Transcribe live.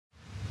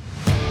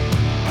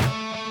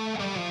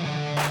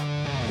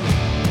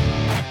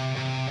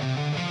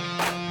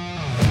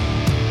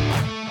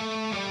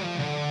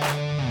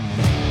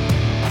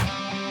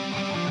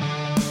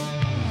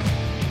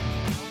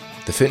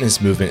The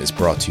fitness movement is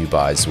brought to you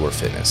by Zor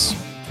Fitness.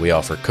 We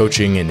offer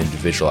coaching and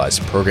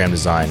individualized program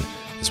design,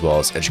 as well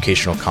as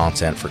educational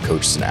content for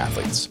coaches and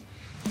athletes.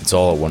 It's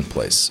all at one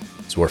place,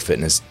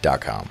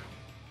 zorfitness.com.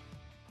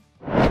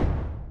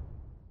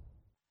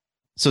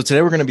 So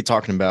today we're going to be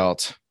talking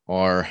about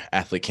our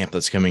athlete camp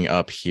that's coming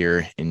up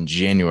here in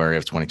January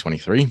of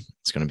 2023.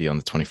 It's going to be on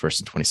the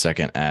 21st and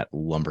 22nd at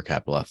Lumber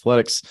Capital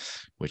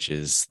Athletics, which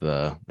is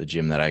the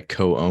gym that I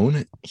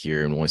co-own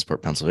here in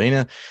Williamsport,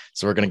 Pennsylvania.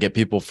 So we're going to get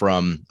people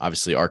from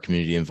obviously our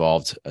community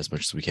involved as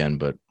much as we can,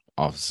 but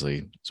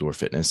obviously Zor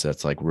Fitness,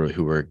 that's like really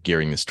who we're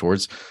gearing this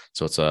towards.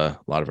 So it's a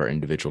lot of our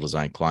individual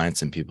design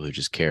clients and people who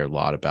just care a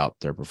lot about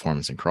their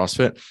performance in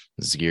CrossFit.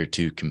 This is geared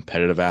to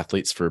competitive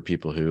athletes for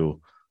people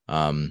who,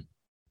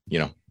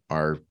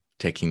 are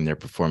taking their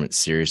performance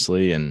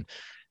seriously and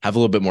have a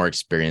little bit more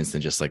experience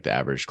than just like the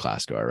average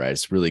class goer, right?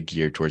 It's really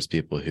geared towards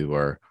people who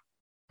are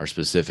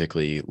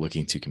specifically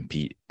looking to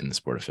compete in the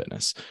sport of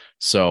fitness.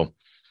 So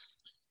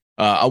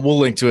I will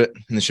link to it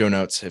in the show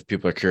notes if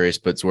people are curious,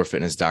 but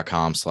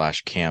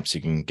zorfitness.com/camp. So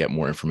you can get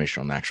more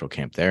information on the actual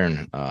camp there.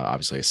 And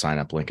obviously a sign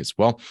up link as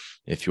well.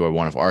 If you are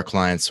one of our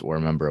clients or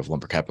a member of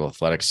Lumber Capital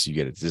Athletics, you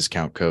get a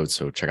discount code.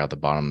 So check out the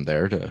bottom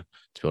there to be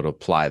able to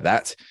apply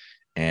that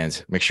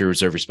and make sure you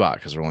reserve your spot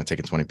because we're only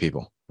taking 20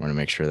 people. We're going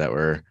to make sure that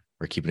we're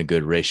keeping a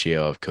good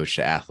ratio of coach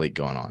to athlete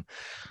going on.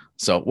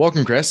 So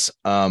welcome, Chris.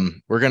 We're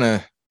going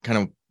to kind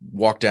of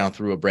walk down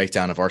through a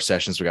breakdown of our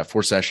sessions. We got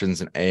 4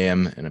 sessions, an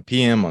AM and a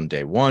PM on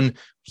day 1,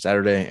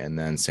 Saturday, and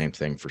then same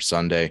thing for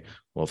Sunday.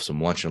 We'll have some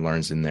lunch and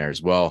learns in there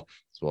as well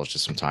as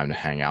just some time to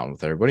hang out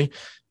with everybody.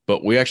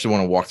 But we actually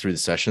want to walk through the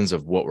sessions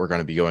of what we're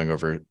going to be going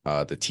over,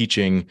 the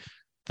teaching,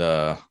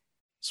 the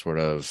sort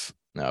of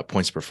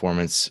points of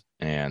performance,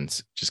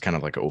 and just kind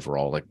of like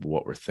overall, like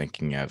what we're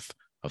thinking of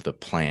the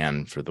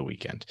plan for the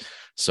weekend.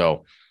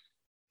 So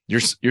your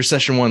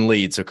session 1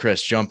 lead. So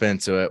Chris, jump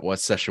into it.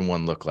 What's session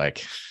 1 look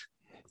like?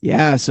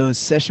 Yeah. So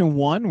session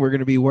 1, we're going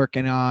to be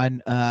working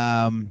on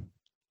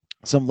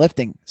some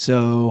lifting.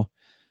 So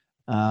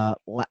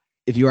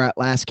if you were at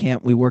last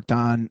camp, we worked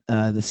on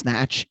the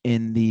snatch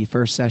in the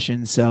first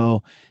session.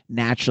 So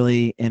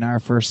naturally in our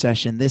first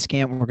session, this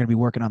camp, we're going to be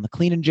working on the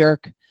clean and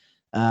jerk.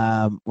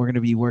 We're going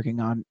to be working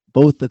on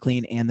both the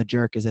clean and the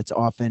jerk, as it's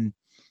often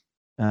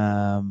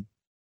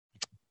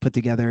put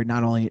together,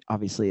 not only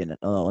obviously in an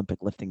Olympic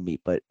lifting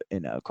meet, but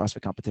in a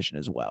CrossFit competition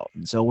as well.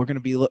 And so we're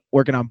going to be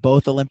working on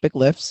both Olympic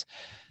lifts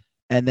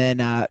and then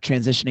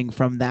transitioning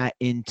from that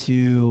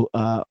into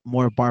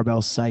more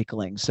barbell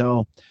cycling.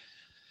 So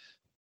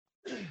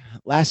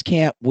last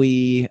camp,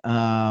 we,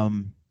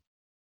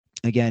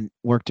 again,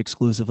 worked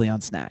exclusively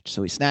on snatch.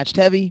 So we snatched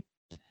heavy,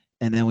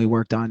 and then we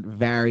worked on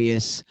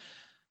various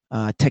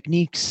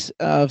techniques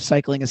of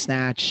cycling a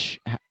snatch,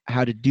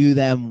 how to do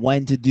them,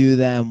 when to do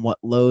them, what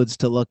loads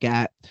to look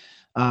at.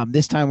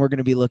 This time we're going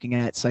to be looking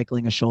at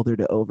cycling a shoulder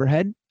to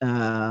overhead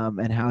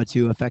and how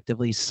to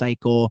effectively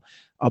cycle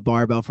a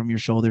barbell from your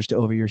shoulders to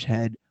over your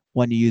head,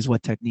 when to use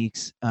what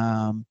techniques,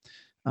 and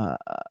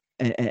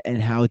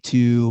how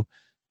to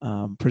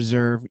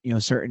preserve,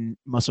 certain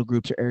muscle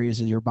groups or areas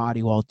of your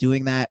body while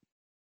doing that.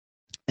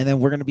 And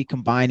then we're going to be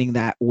combining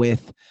that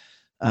with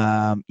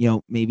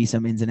maybe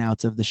some ins and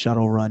outs of the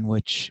shuttle run,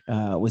 which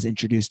was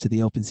introduced to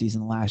the open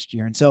season last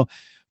year. And so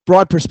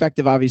broad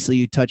perspective, obviously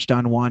you touched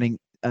on wanting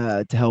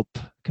to help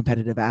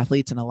competitive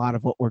athletes. And a lot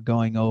of what we're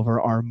going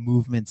over are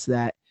movements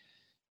that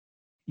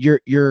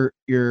you're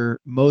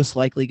most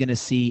likely going to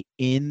see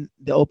in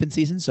the open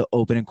season. So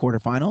open and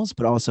quarterfinals,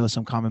 but also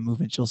some common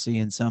movements you'll see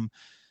in some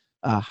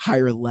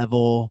higher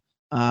level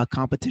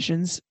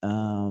competitions.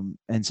 And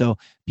so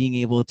being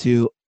able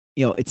to,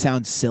 it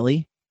sounds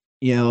silly,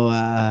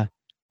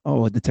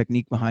 the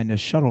technique behind a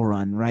shuttle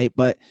run, right?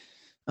 But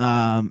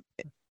the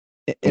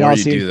more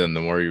you do them,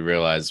 the more you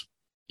realize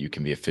you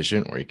can be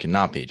efficient or you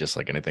cannot be, just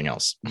like anything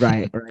else.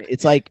 Right.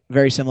 It's like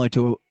very similar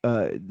to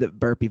the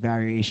burpee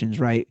variations,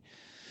 right?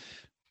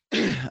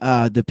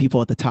 The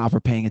people at the top are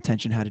paying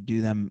attention how to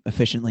do them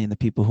efficiently, and the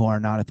people who are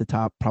not at the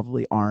top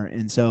probably aren't.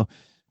 And so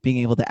being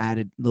able to add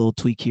a little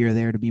tweak here or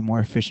there to be more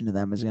efficient to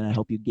them is going to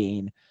help you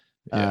gain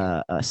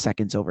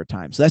seconds over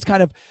time. So that's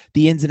kind of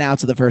the ins and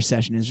outs of the first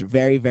session. Is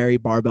very, very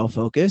barbell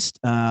focused.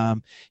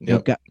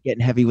 Getting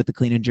heavy with the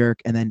clean and jerk,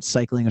 and then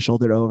cycling a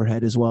shoulder to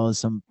overhead, as well as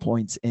some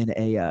points in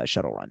a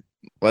shuttle run.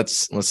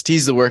 Let's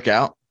tease the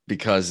workout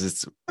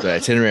because the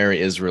itinerary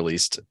is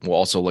released. We'll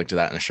also link to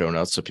that in the show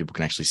notes so people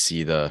can actually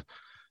see the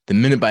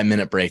minute by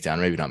minute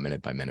breakdown, maybe not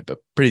minute by minute, but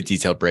pretty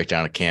detailed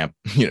breakdown of camp,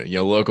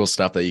 local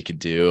stuff that you could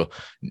do.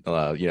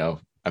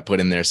 I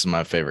put in there some of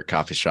my favorite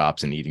coffee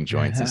shops and eating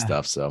joints and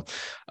stuff. So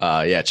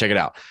check it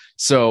out.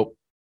 So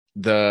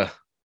the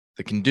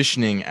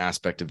conditioning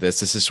aspect of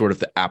this is sort of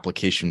the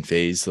application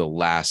phase, the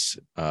last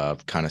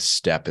kind of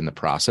step in the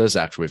process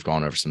after we've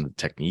gone over some of the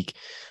technique.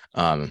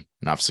 And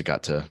obviously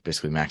got to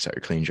basically max out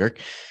your clean jerk.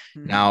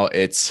 Mm-hmm. Now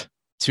it's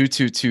 2,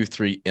 2, 2,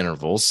 3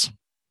 intervals.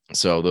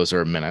 So those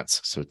are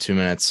minutes. So 2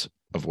 minutes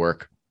of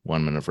work,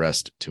 1 minute of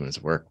rest, 2 minutes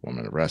of work, 1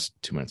 minute of rest,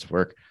 2 minutes of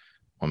work,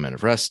 1 minute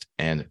of rest,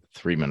 and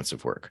 3 minutes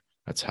of work.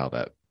 That's how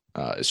that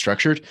is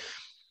structured.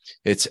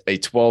 It's a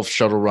 12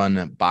 shuttle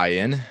run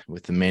buy-in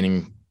with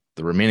the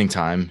remaining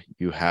time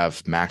you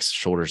have max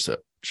shoulder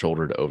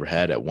to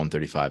overhead at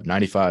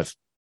 135.95.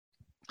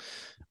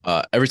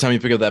 Every time you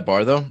pick up that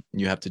bar, though,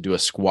 you have to do a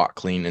squat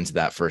clean into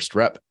that first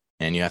rep,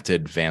 and you have to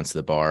advance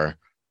the bar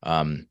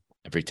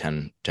every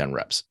 10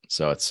 reps.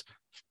 So it's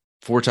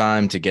 4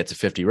 times to get to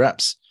 50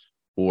 reps,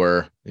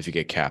 or if you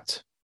get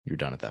capped, you're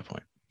done at that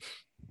point.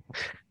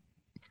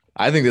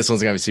 I think this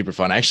one's going to be super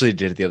fun. I actually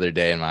did it the other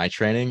day in my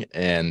training,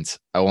 and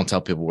I won't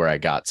tell people where I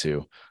got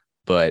to,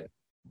 but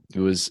it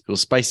was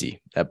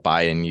spicy. That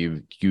buy-in,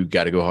 you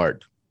got to go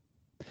hard.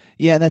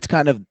 Yeah, that's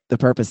kind of the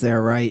purpose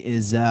there, right?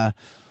 Is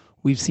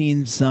we've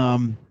seen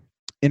some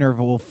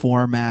interval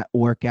format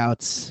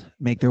workouts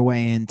make their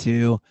way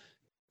into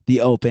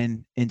the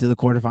open, into the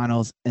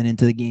quarterfinals, and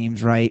into the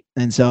games, right?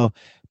 And so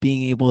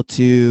being able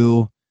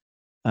to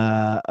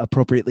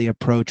appropriately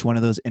approach one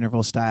of those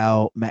interval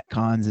style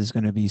metcons is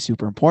going to be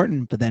super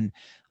important. But then,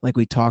 like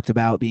we talked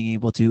about, being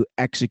able to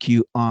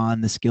execute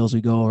on the skills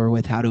we go over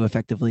with how to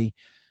effectively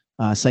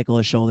cycle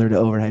a shoulder to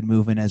overhead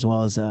movement, as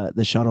well as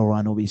the shuttle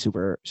run, will be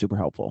super, super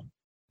helpful.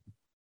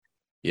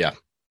 Yeah.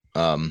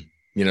 So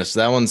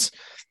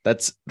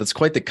that's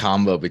quite the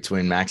combo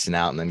between maxing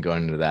out and then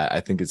going into that.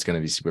 I think it's going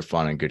to be super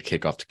fun and good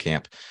kickoff to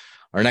camp.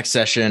 Our next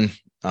session,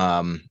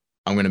 I'm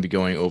going to be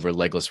going over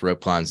legless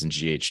rope climbs and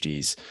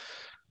GHDs.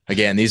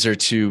 Again, these are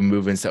 2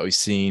 movements that we've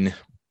seen,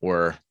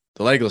 or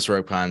the legless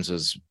rope climbs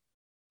was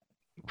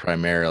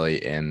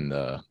primarily in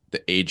the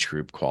age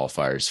group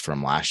qualifiers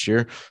from last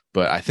year.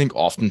 But I think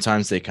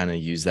oftentimes they kind of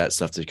use that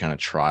stuff to kind of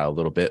try a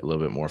little bit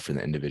more for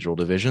the individual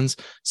divisions.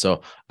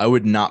 So I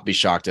would not be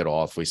shocked at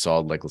all if we saw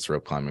legless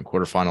rope climb in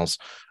quarterfinals.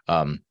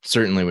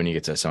 Certainly when you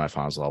get to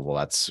semifinals level,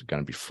 that's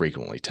going to be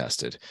frequently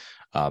tested.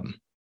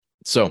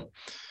 So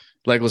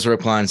legless rope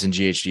climbs and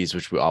GHDs,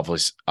 which we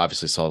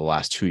obviously saw the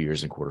last 2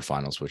 years in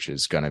quarterfinals, which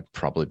is going to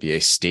probably be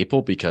a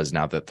staple because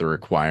now that they're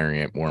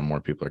requiring it, more and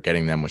more people are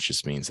getting them, which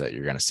just means that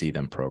you're going to see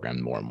them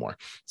programmed more and more.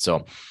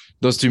 So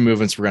those 2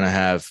 movements we're going to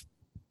have,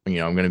 I'm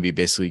going to be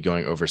basically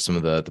going over some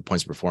of the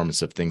points of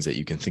performance of things that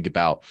you can think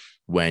about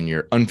when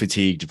you're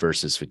unfatigued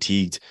versus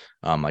fatigued,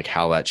 like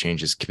how that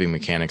changes kipping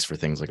mechanics for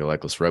things like a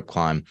legless rope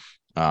climb,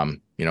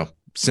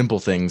 simple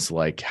things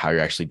like how you're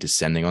actually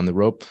descending on the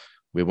rope.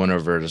 We went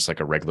over just like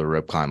a regular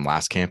rope climb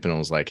last camp, and it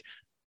was like,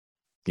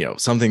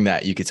 something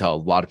that you could tell a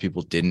lot of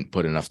people didn't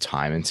put enough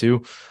time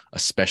into,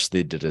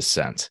 especially the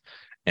descent.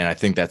 And I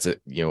think that's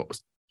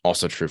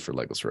also true for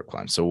legless rope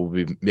climb. So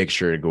we'll make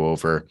sure to go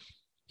over,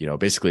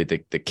 basically the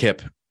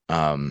kip,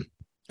 and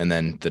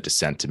then the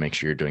descent to make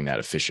sure you're doing that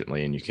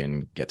efficiently and you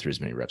can get through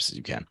as many reps as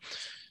you can.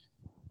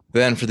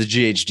 Then for the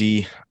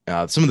GHD,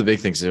 some of the big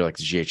things are like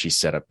the GHD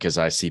setup, because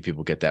I see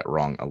people get that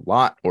wrong a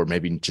lot, or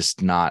maybe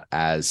just not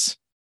as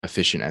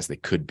efficient as they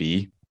could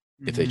be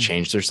if they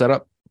change their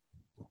setup.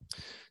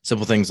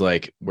 Simple things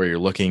like where you're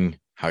looking,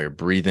 how you're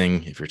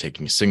breathing, if you're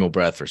taking a single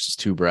breath versus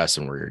 2 breaths,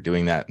 and where you're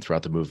doing that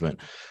throughout the movement.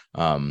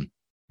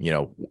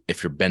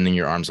 If you're bending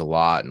your arms a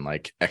lot and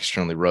like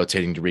externally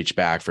rotating to reach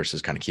back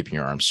versus kind of keeping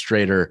your arms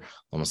straighter,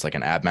 almost like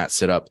an ab mat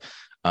sit up.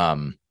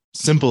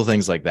 Simple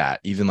things like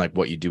that. Even like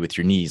what you do with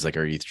your knees, like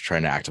are you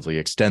trying to actively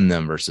extend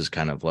them versus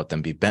kind of let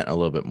them be bent a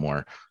little bit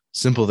more?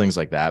 Simple things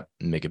like that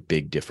make a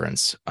big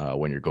difference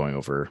when you're going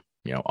over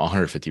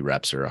 150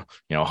 reps or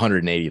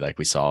 180 like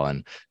we saw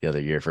in the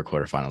other year for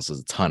quarterfinals. Is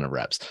a ton of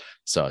reps.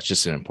 So it's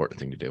just an important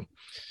thing to do.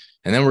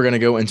 And then we're going to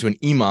go into an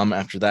EMOM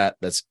after that.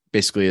 That's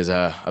basically is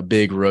a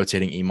big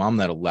rotating EMOM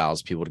that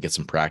allows people to get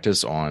some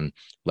practice on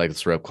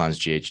legless rope climbs,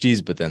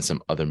 GHDs, but then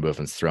some other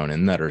movements thrown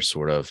in that are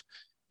sort of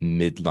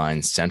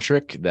midline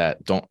centric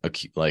that don't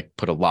like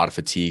put a lot of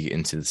fatigue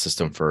into the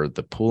system for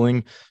the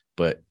pulling,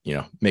 but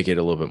make it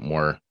a little bit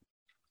more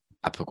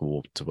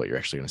applicable to what you're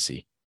actually going to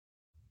see.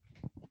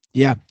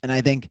 Yeah. And I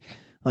think,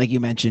 like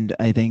you mentioned,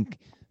 I think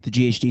the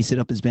GHD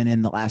sit-up has been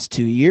in the last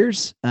 2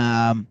 years.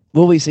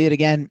 Will we see it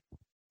again?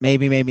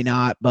 Maybe, maybe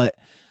not. But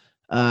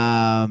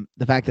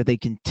the fact that they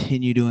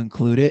continue to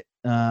include it,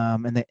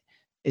 and that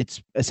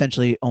it's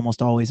essentially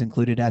almost always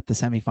included at the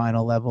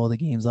semifinal level, the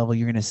games level,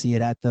 you're going to see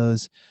it at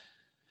those.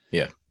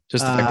 Yeah.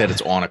 Just the fact that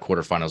it's on a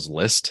quarterfinals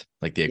list,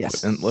 like the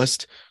equipment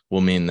list,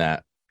 will mean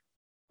that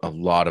a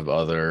lot of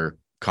other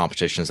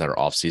competitions that are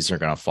off season are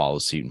going to follow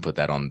suit and put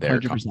that on their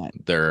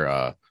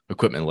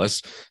equipment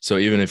list. So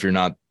even if you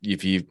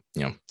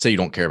say you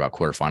don't care about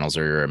quarterfinals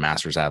or you're a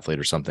master's athlete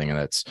or something, and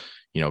that's,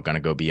 going to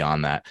go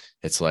beyond that,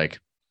 it's like,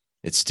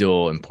 it's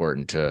still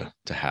important to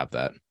have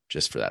that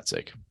just for that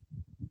sake.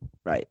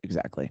 Right.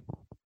 Exactly.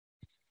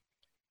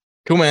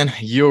 Cool, man.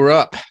 You're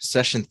up.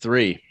 Session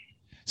 3.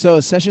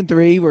 So session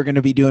 3, we're going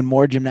to be doing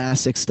more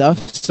gymnastic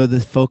stuff. So the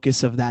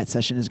focus of that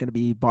session is going to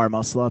be bar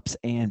muscle ups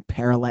and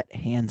parallel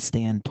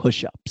handstand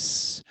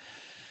push-ups.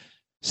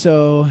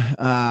 So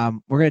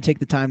we're going to take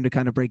the time to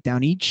kind of break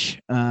down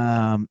each.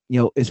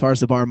 As far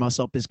as the bar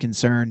muscle up is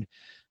concerned,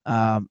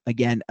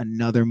 again,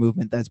 another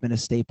movement that's been a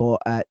staple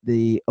at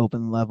the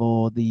open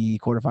level, the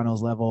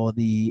quarterfinals level,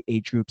 the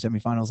age group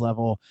semifinals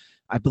level.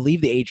 I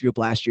believe the age group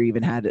last year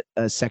even had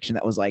a section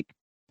that was like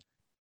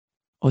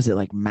what was it,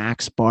 like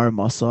max bar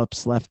muscle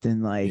ups left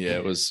in like, Yeah,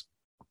 it was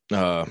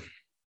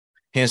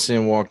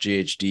handstand walk,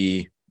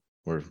 GHD,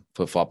 or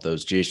flip flop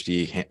those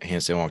GHD,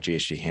 handstand walk,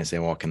 GHD,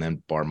 handstand walk, and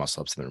then bar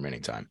muscle ups in the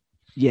remaining time.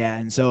 yeah.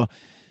 And so,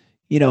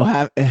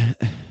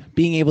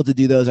 being able to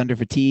do those under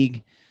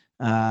fatigue,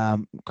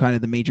 kind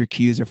of the major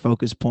cues or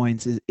focus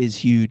points is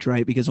huge,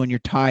 right? Because when you're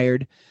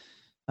tired,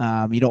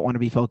 you don't want to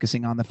be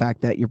focusing on the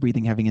fact that you're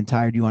breathing heavy and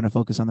tired. You want to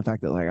focus on the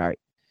fact that, like, all right,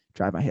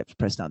 drive my hips,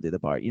 press down through the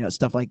bar,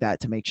 stuff like that,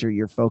 to make sure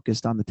you're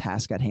focused on the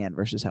task at hand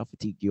versus how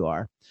fatigued you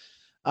are.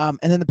 And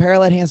then the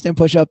parallel handstand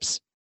push-ups,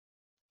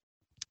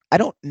 I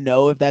don't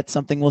know if that's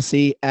something we'll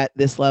see at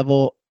this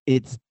level.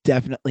 It's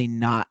definitely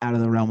not out of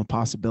the realm of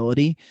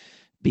possibility,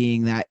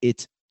 being that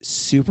it's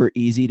super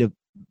easy to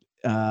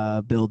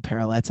build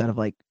parallettes out of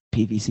like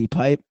PVC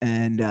pipe,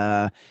 and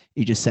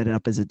you just set it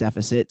up as a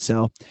deficit.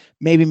 So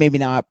maybe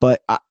not,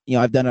 but I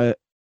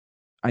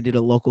did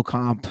a local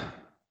comp,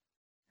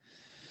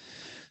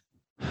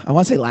 I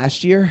want to say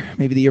last year,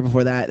 maybe the year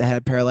before that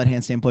had parallel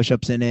handstand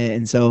push-ups in it.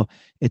 And so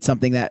it's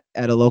something that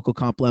at a local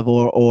comp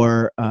level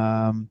or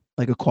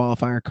like a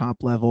qualifier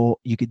comp level,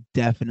 you could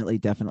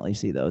definitely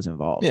see those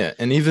involved. Yeah.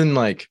 And even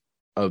like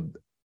a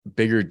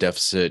bigger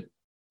deficit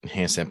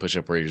handstand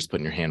push-up where you're just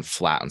putting your hand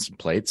flat on some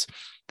plates,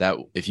 that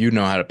if you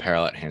know how to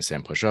parallel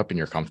handstand push-up and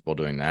you're comfortable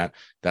doing that,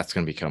 that's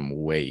going to become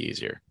way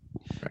easier.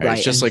 Right?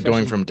 It's just like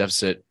going from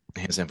deficit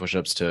handstand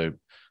push-ups to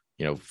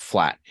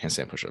flat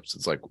handstand push-ups.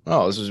 It's like,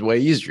 oh, this is way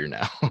easier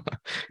now.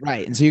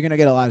 Right. And so you're going to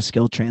get a lot of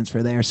skill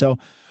transfer there. So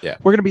yeah,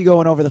 we're going to be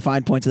going over the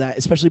fine points of that,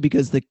 especially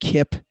because the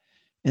kip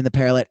and the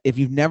parallel, if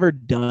you've never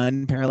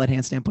done parallel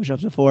handstand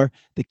push-ups before,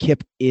 the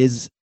kip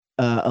is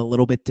a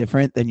little bit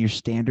different than your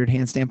standard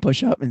handstand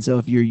push-up. And so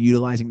if you're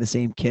utilizing the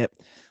same kip,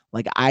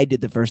 like I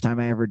did the first time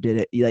I ever did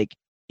it,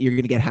 you're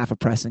going to get half a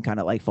press and kind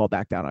of like fall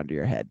back down onto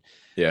your head.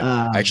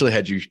 Yeah. I actually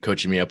had you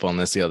coaching me up on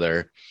this the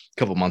other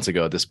couple months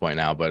ago at this point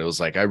now, but it was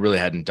like, I really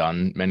hadn't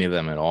done many of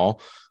them at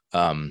all.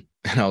 And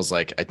I was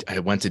like, I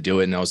went to do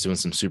it and I was doing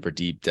some super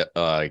deep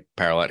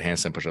parallel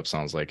handstand push-ups. And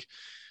I was like,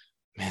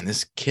 man,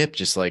 this kip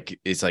just like,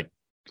 it's like,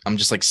 I'm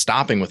just like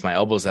stopping with my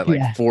elbows at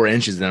like 4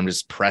 inches and I'm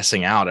just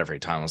pressing out every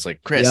time. I was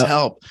like, Chris,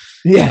 help.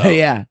 Yeah.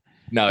 Yeah.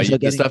 No,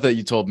 the stuff that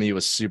you told me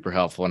was super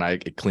helpful and I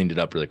cleaned it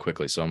up really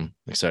quickly. So I'm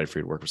excited for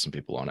you to work with some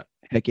people on it.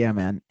 Heck yeah,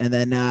 man. And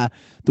then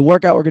the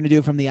workout we're going to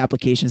do from the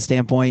application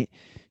standpoint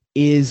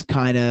is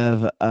kind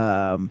of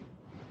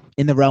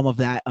in the realm of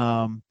that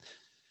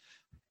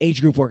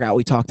age group workout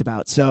we talked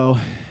about. So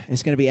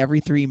it's going to be every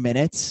 3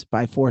 minutes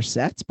by 4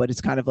 sets, but it's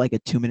kind of like a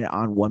 2 minute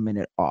on, 1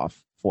 minute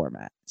off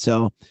format.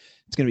 So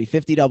it's going to be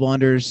 50 double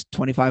unders,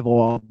 25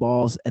 wall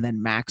balls, and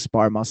then max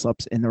bar muscle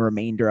ups in the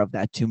remainder of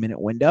that 2 minute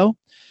window.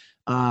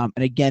 And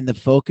again, the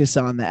focus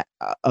on that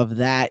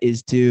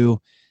is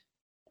to,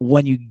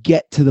 when you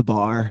get to the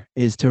bar,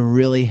 is to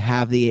really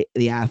have the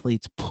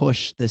athletes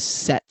push the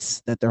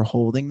sets that they're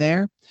holding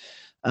there.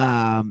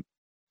 So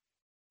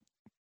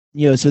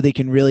they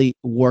can really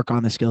work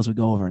on the skills we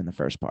go over in the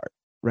first part,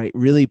 right?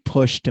 Really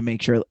push to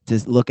make sure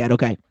to look at,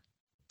 okay,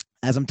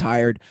 as I'm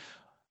tired,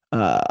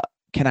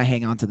 can I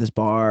hang on to this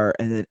bar,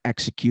 and then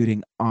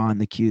executing on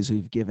the cues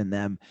we've given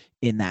them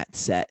in that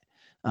set.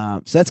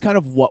 So that's kind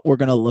of what we're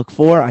going to look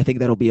for. I think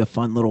that'll be a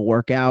fun little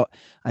workout.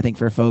 I think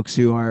for folks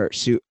who are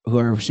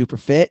super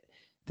fit,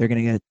 they're going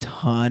to get a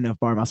ton of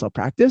bar muscle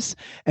practice.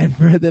 And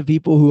for the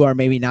people who are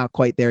maybe not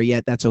quite there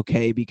yet, that's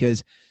okay,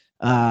 because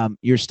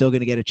you're still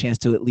going to get a chance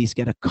to at least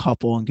get a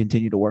couple and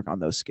continue to work on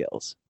those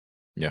skills.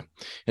 Yeah.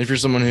 And if you're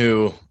someone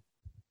who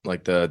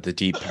like the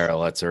deep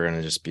parallettes are going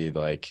to just be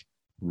like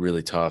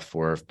really tough,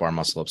 or if bar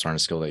muscle ups aren't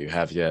a skill that you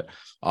have yet,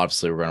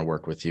 obviously we're going to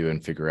work with you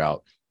and figure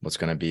out what's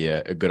going to be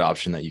a good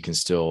option that you can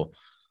still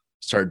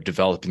start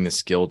developing the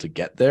skill to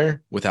get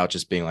there without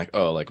just being like,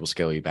 oh, like we'll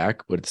scale you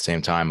back, but at the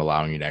same time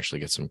allowing you to actually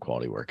get some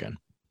quality work in.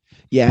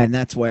 Yeah, and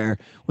that's where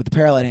with the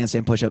parallel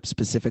handstand push-up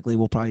specifically,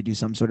 we'll probably do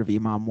some sort of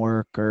EMOM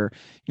work or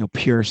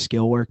pure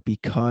skill work,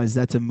 because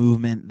that's a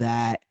movement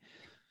that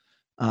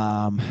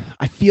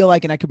I feel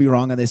like, and I could be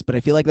wrong on this, but I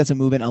feel like that's a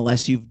movement,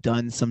 unless you've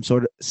done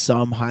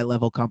some high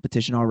level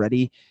competition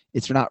already,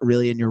 it's not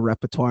really in your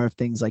repertoire of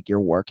things like you're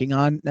working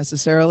on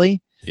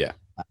necessarily. Yeah.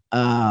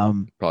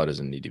 Probably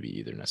doesn't need to be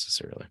either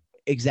necessarily.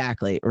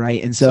 Exactly.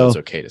 Right. And so it's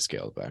okay to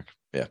scale it back.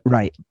 Yeah.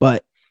 Right.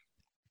 But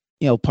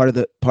part of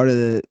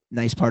the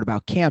nice part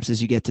about camps is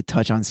you get to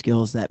touch on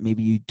skills that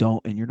maybe you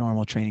don't in your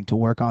normal training to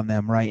work on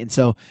them. Right. And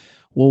so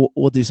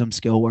we'll do some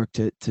skill work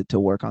to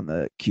work on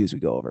the cues we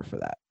go over for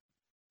that.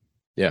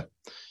 Yeah.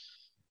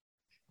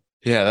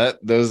 Yeah,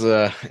 those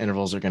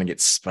intervals are going to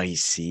get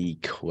spicy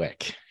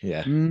quick.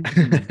 Yeah.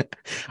 Mm-hmm.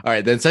 All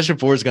right. Then session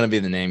 4 is going to be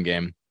the name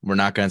game. We're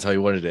not going to tell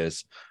you what it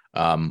is.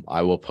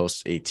 I will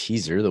post a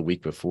teaser the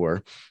week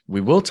before.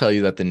 We will tell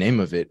you that the name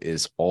of it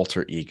is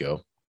Alter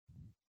Ego,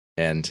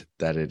 and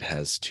that it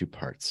has 2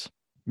 parts.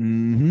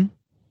 Mm-hmm.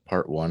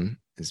 Part 1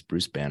 is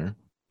Bruce Banner.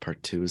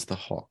 Part 2 is the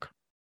Hulk.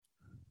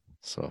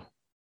 So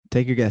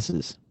take your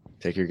guesses.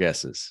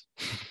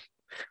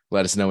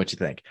 Let us know what you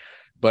think.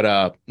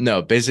 But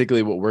no,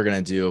 basically what we're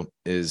going to do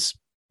is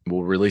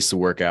we'll release the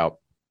workout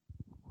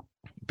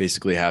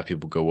basically have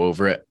people go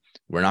over it.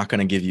 We're not going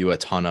to give you a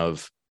ton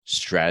of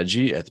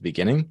strategy at the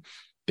beginning,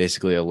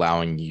 basically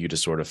allowing you to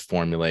sort of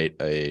formulate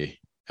a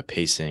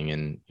pacing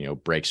and,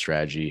 break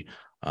strategy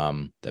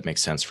that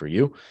makes sense for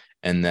you.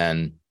 And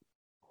then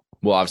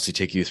we'll obviously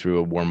take you through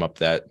a warm up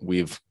that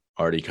we've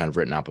already kind of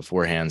written out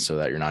beforehand so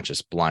that you're not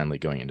just blindly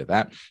going into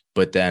that.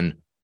 But then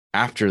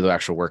after the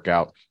actual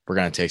workout, we're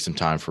going to take some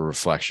time for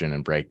reflection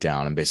and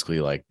breakdown and basically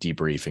like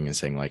debriefing and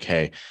saying like,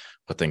 hey,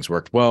 what things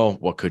worked well?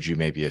 What could you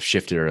maybe have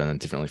shifted or done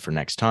differently for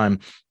next time?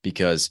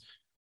 Because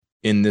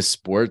in this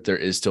sport, there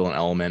is still an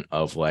element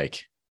of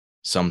like,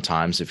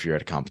 sometimes if you're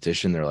at a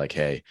competition, they're like,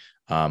 hey,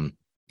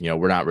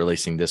 we're not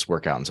releasing this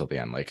workout until the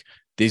end. Like,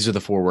 these are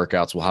the 4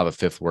 workouts. We'll have a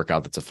 5th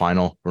workout that's a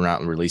final. We're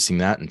not releasing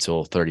that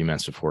until 30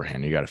 minutes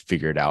beforehand. You got to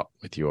figure it out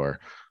with your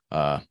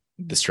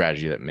the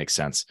strategy that makes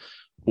sense.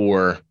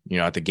 Or,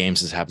 at the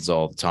games, this happens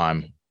all the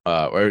time.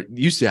 Or it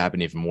used to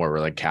happen even more where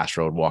like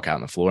Castro would walk out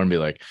on the floor and be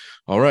like,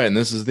 all right, and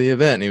this is the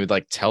event. And he would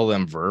like tell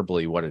them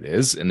verbally what it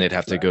is, and they'd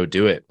have to go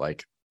do it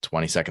like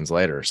 20 seconds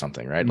later or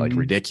something, right? Like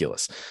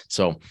ridiculous.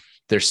 So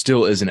there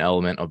still is an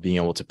element of being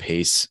able to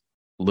pace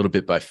a little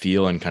bit by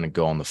feel and kind of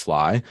go on the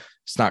fly.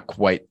 It's not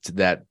quite to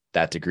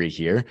that degree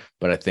here,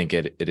 but I think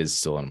it is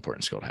still an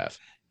important skill to have.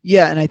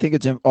 Yeah. And I think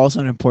it's also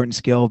an important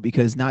skill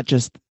because not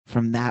just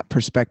from that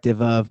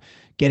perspective of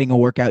getting a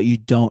workout you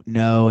don't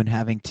know and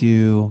having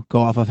to go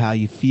off of how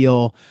you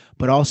feel,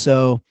 but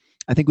also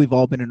I think we've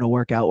all been in a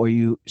workout where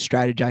you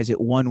strategize it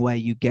one way,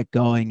 you get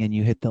going and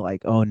you hit the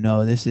like, oh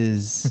no, this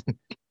is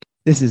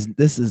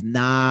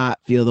not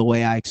feel the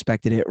way I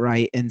expected it.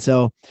 Right. And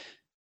so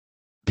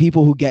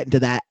people who get into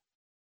that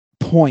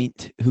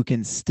point who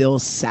can still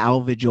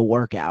salvage a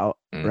workout,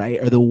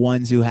 right, are the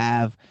ones who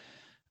have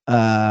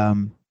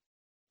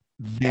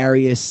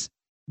various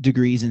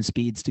degrees and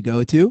speeds to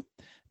go to.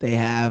 They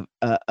have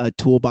a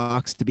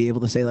toolbox to be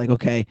able to say like,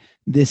 okay,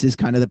 this is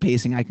kind of the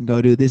pacing I can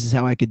go to. This is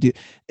how I could do.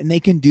 And they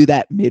can do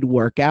that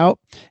mid-workout.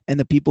 And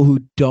the people who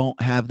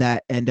don't have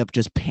that end up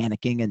just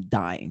panicking and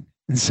dying.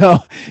 And so,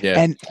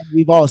 and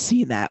we've all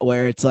seen that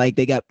where it's like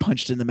they got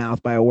punched in the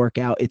mouth by a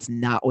workout. It's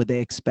not what they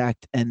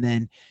expect. And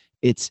then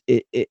it's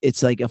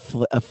like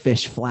a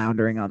fish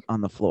floundering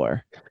on the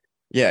floor.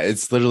 Yeah,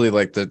 it's literally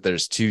like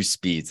there's 2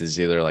 speeds. It's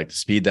either like the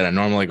speed that I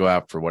normally go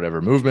out for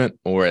whatever movement,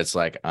 or it's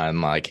like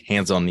I'm like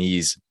hands on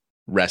knees,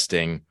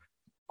 resting,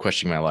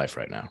 questioning my life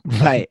right now.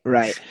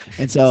 Right.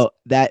 And so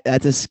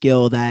that's a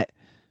skill that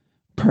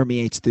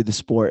permeates through the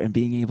sport, and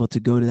being able to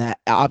go to that.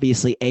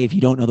 Obviously, if you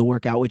don't know the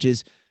workout, which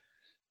is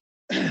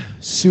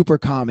super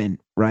common,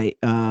 right?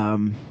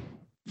 From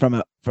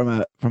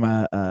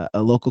a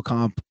local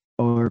comp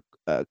or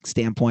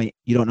standpoint,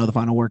 you don't know the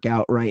final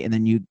workout, right? And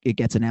then it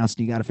gets announced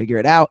and you got to figure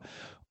it out.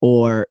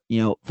 Or,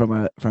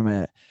 from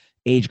a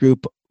age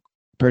group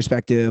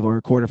perspective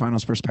or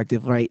quarterfinals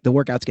perspective, right? The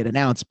workouts get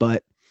announced,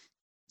 but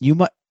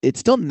it's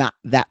still not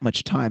that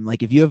much time.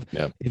 Like if you're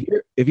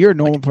a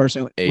normal like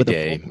person with a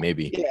day,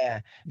 maybe.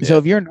 Yeah. So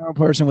if you're a normal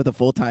person with a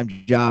full-time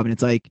job, and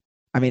it's like,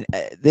 I mean,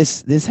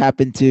 this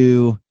happened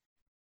to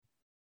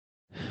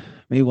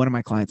maybe one of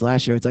my clients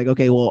last year. It's like,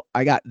 okay, well,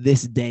 I got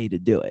this day to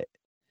do it.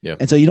 Yeah.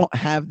 And so you don't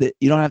have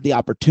the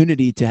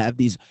opportunity to have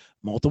these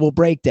multiple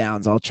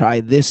breakdowns. I'll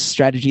try this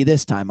strategy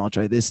this time. I'll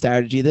try this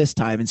strategy this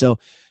time. And so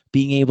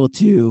being able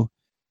to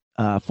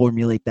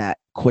formulate that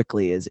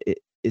quickly is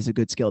a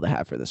good skill to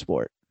have for the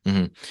sport.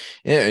 Mm-hmm.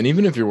 Yeah. And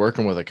even if you're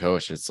working with a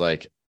coach, it's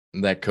like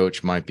that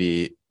coach might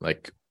be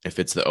like, if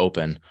it's the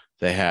Open,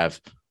 they have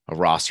a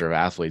roster of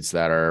athletes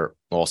that are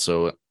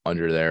also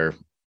under their,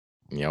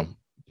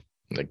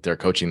 like they're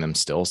coaching them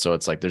still. So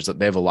it's like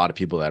they have a lot of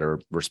people that are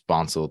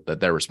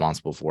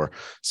responsible for.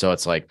 So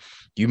it's like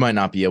you might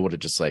not be able to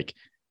just like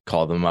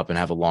call them up and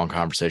have a long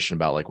conversation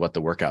about like what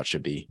the workout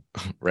should be,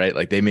 right?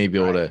 Like they may be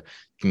able to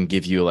can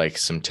give you like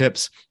some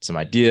tips, some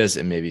ideas,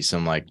 and maybe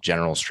some like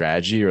general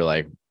strategy, or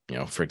like,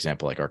 for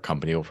example, like our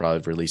company will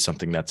probably release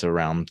something that's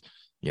around,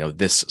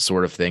 this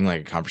sort of thing,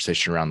 like a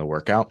conversation around the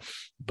workout,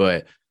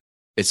 but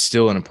it's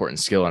still an important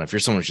skill. And if you're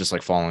someone who's just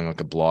like following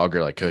like a blog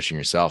or like coaching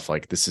yourself,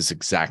 like this is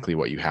exactly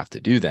what you have to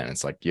do. Then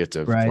it's like you have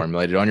to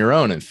formulate it on your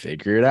own and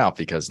figure it out,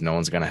 because no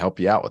one's going to help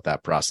you out with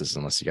that process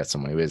unless you got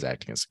someone who is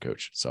acting as a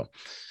coach. So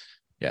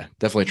yeah,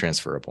 definitely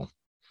transferable.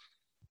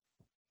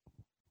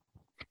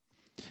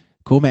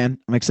 Cool, man.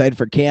 I'm excited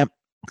for camp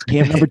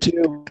number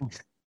 2.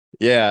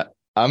 Yeah.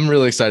 I'm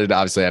really excited to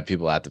obviously have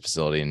people at the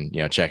facility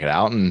and, check it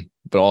out.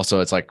 But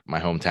also it's like my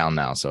hometown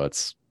now. So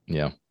it's,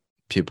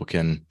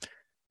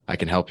 I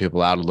can help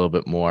people out a little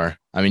bit more.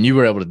 I mean, you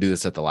were able to do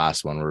this at the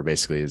last one where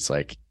basically it's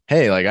like,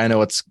 hey, like I know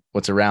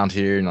what's around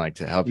here, and like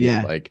to help you,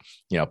 like,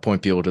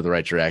 point people to the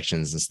right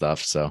directions and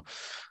stuff. So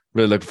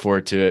really looking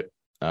forward to it.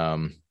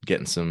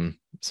 Getting some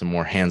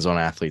more hands-on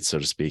athletes, so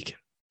to speak.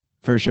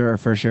 For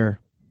sure.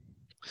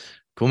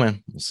 Cool,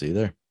 man. We'll see you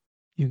there.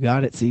 You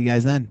got it. See you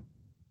guys then.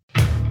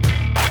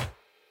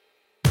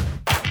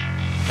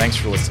 Thanks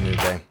for listening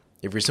today.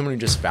 If you're someone who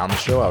just found the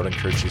show, I would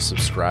encourage you to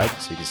subscribe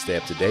so you can stay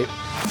up to date.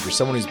 If you're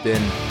someone who's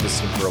been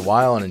listening for a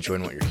while and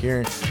enjoying what you're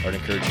hearing, I would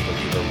encourage you to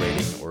leave a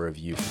rating or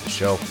review for the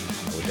show.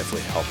 It would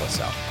definitely help us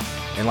out.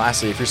 And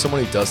lastly, if you're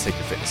someone who does take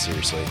your fitness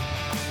seriously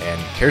and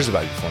cares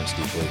about your performance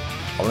deeply,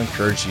 I would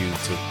encourage you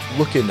to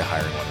look into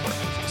hiring one of our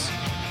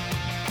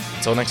coaches.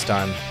 Until next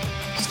time,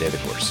 stay the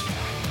course.